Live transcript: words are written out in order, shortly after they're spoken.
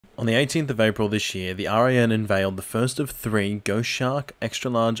On the 18th of April this year, the RAN unveiled the first of 3 Ghost Shark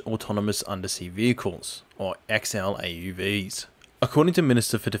extra-large autonomous undersea vehicles, or XL-AUVs. According to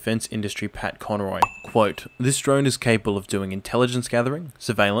Minister for Defence Industry Pat Conroy, quote, "This drone is capable of doing intelligence gathering,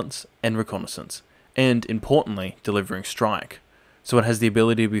 surveillance, and reconnaissance, and, importantly, delivering strike, so it has the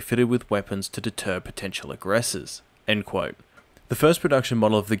ability to be fitted with weapons to deter potential aggressors." End quote. The first production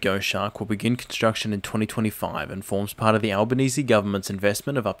model of the Ghost Shark will begin construction in 2025 and forms part of the Albanese Government's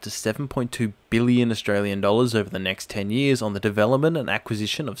investment of up to $7.2 billion Australian dollars over the next 10 years on the development and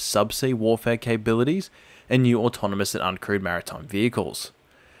acquisition of subsea warfare capabilities and new autonomous and uncrewed maritime vehicles.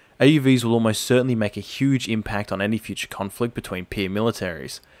 AUVs will almost certainly make a huge impact on any future conflict between peer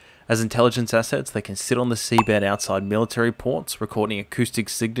militaries. As intelligence assets, they can sit on the seabed outside military ports, recording acoustic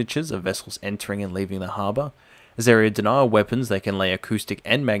signatures of vessels entering and leaving the harbour. As area denial weapons, they can lay acoustic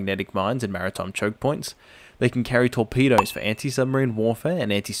and magnetic mines in maritime choke points. They can carry torpedoes for anti-submarine warfare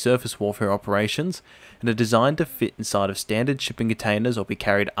and anti-surface warfare operations, and are designed to fit inside of standard shipping containers or be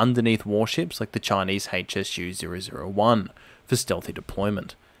carried underneath warships like the Chinese HSU-001 for stealthy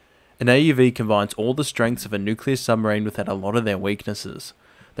deployment. An AUV combines all the strengths of a nuclear submarine without a lot of their weaknesses.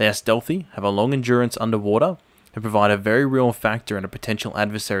 They are stealthy, have a long endurance underwater, and provide a very real factor in a potential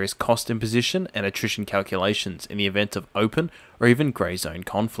adversary's cost imposition and attrition calculations in the event of open or even grey zone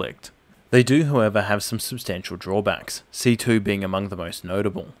conflict. They do, however, have some substantial drawbacks, C2 being among the most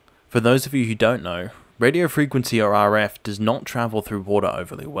notable. For those of you who don't know, radio frequency or RF does not travel through water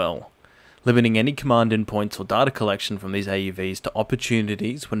overly well, limiting any command endpoints or data collection from these AUVs to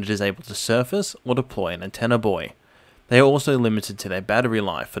opportunities when it is able to surface or deploy an antenna buoy. They are also limited to their battery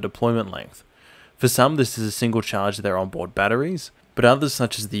life for deployment length. For some, this is a single charge of their onboard batteries, but others,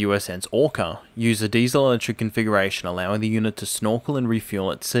 such as the USN's Orca, use a diesel-electric configuration allowing the unit to snorkel and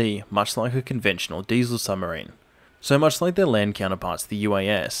refuel at sea, much like a conventional diesel submarine. So much like their land counterparts, the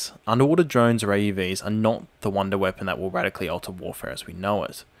UAS, underwater drones or AUVs are not the wonder weapon that will radically alter warfare as we know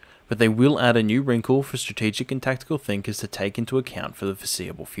it, but they will add a new wrinkle for strategic and tactical thinkers to take into account for the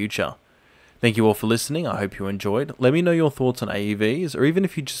foreseeable future. Thank you all for listening, I hope you enjoyed. Let me know your thoughts on AUVs, or even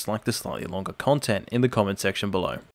if you just like the slightly longer content in the comment section below.